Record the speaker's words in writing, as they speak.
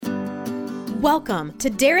Welcome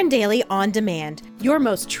to Darren Daily On Demand, your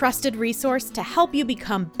most trusted resource to help you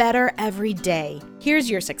become better every day. Here's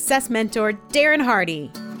your success mentor, Darren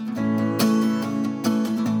Hardy.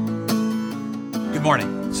 Good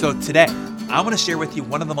morning. So today, I want to share with you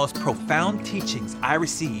one of the most profound teachings I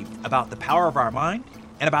received about the power of our mind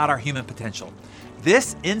and about our human potential.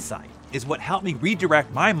 This insight is what helped me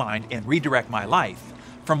redirect my mind and redirect my life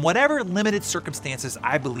from whatever limited circumstances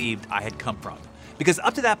I believed I had come from. Because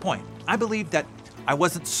up to that point, I believed that I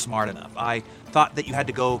wasn't smart enough. I thought that you had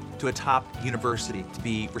to go to a top university to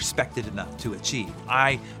be respected enough to achieve.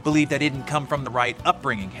 I believed I didn't come from the right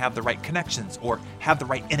upbringing, have the right connections, or have the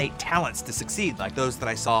right innate talents to succeed, like those that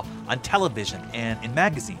I saw on television and in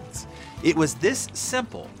magazines. It was this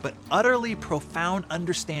simple but utterly profound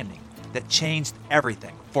understanding that changed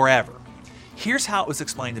everything forever. Here's how it was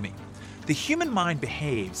explained to me. The human mind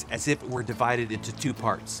behaves as if it were divided into two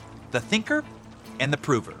parts, the thinker and the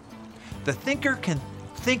prover. The thinker can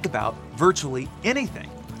think about virtually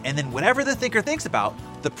anything, and then whatever the thinker thinks about,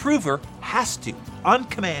 the prover has to, on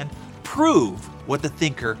command, prove what the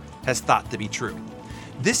thinker has thought to be true.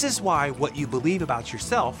 This is why what you believe about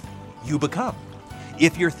yourself, you become.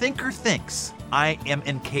 If your thinker thinks, I am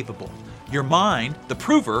incapable, your mind, the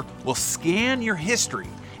prover, will scan your history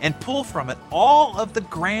and pull from it all of the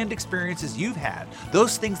grand experiences you've had,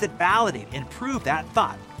 those things that validate and prove that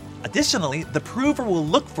thought. Additionally, the prover will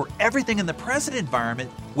look for everything in the present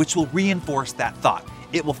environment which will reinforce that thought.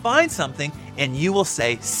 It will find something and you will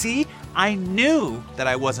say, see, I knew that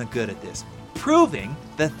I wasn't good at this, proving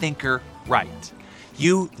the thinker right.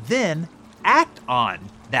 You then act on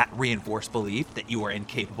that reinforced belief that you are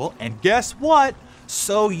incapable, and guess what?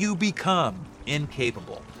 So you become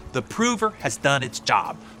incapable. The prover has done its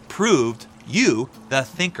job, proved you, the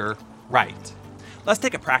thinker, right. Let's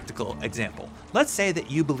take a practical example. Let's say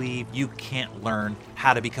that you believe you can't learn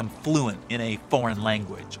how to become fluent in a foreign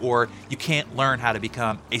language, or you can't learn how to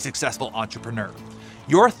become a successful entrepreneur.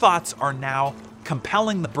 Your thoughts are now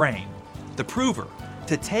compelling the brain, the prover,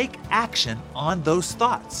 to take action on those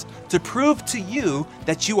thoughts, to prove to you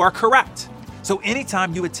that you are correct. So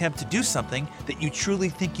anytime you attempt to do something that you truly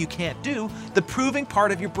think you can't do, the proving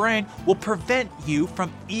part of your brain will prevent you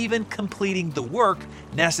from even completing the work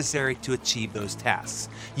necessary to achieve those tasks.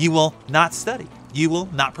 You will not study. You will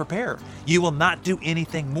not prepare. You will not do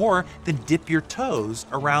anything more than dip your toes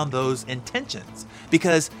around those intentions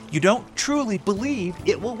because you don't truly believe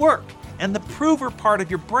it will work. And the prover part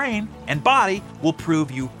of your brain and body will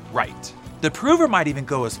prove you right. The prover might even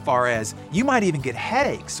go as far as you might even get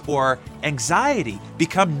headaches or anxiety,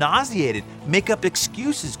 become nauseated, make up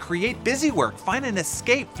excuses, create busy work, find an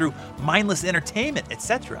escape through mindless entertainment,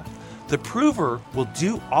 etc. The prover will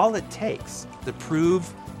do all it takes to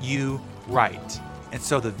prove you right. And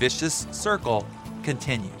so the vicious circle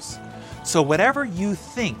continues. So whatever you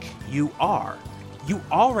think you are, you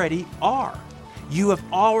already are. You have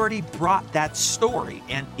already brought that story,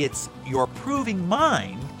 and it's your proving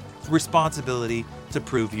mind responsibility to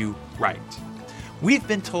prove you right. We've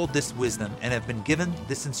been told this wisdom and have been given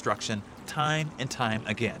this instruction time and time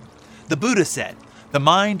again. The Buddha said, the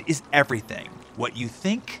mind is everything. What you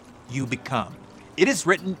think, you become. It is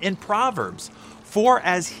written in Proverbs, for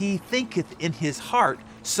as he thinketh in his heart,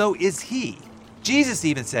 so is he. Jesus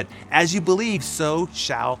even said, as you believe, so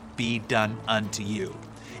shall be done unto you.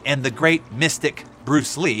 And the great mystic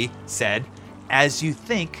Bruce Lee said, as you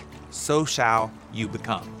think, so shall you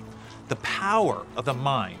become. The power of the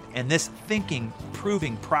mind and this thinking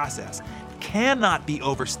proving process cannot be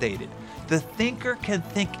overstated. The thinker can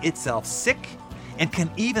think itself sick and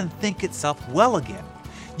can even think itself well again.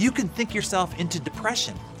 You can think yourself into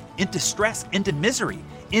depression, into stress, into misery,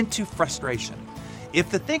 into frustration. If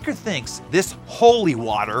the thinker thinks this holy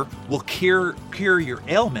water will cure your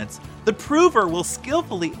ailments, the prover will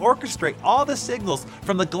skillfully orchestrate all the signals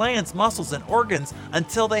from the glands, muscles, and organs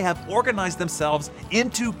until they have organized themselves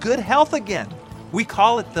into good health again. We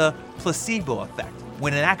call it the placebo effect,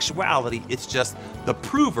 when in actuality, it's just the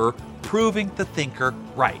prover proving the thinker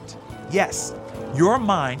right. Yes, your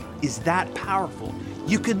mind is that powerful.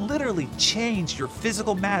 You can literally change your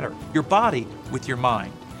physical matter, your body, with your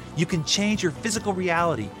mind. You can change your physical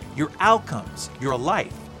reality, your outcomes, your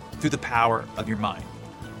life through the power of your mind.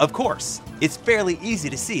 Of course, it's fairly easy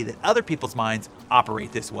to see that other people's minds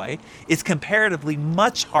operate this way. It's comparatively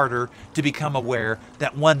much harder to become aware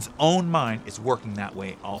that one's own mind is working that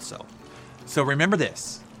way also. So remember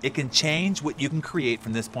this, it can change what you can create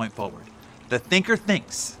from this point forward. The thinker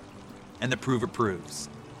thinks and the prover proves.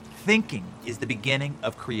 Thinking is the beginning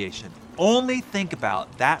of creation. Only think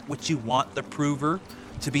about that which you want the prover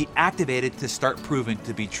to be activated to start proving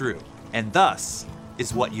to be true, and thus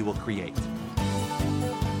is what you will create.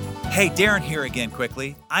 Hey, Darren here again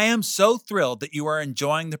quickly. I am so thrilled that you are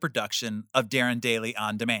enjoying the production of Darren Daily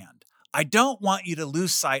On Demand. I don't want you to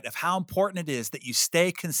lose sight of how important it is that you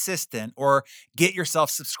stay consistent or get yourself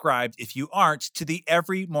subscribed, if you aren't, to the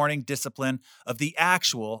every morning discipline of the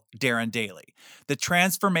actual Darren Daily. The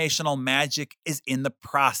transformational magic is in the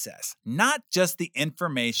process, not just the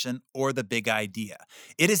information or the big idea.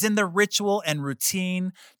 It is in the ritual and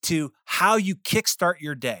routine to how you kickstart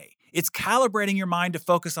your day. It's calibrating your mind to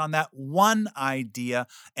focus on that one idea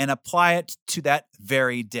and apply it to that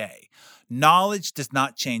very day. Knowledge does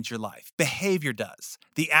not change your life. Behavior does.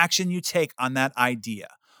 The action you take on that idea,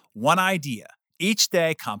 one idea, each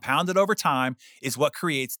day compounded over time, is what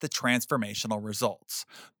creates the transformational results.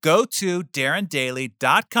 Go to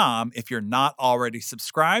darrendaily.com if you're not already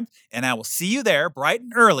subscribed, and I will see you there bright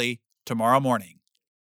and early tomorrow morning.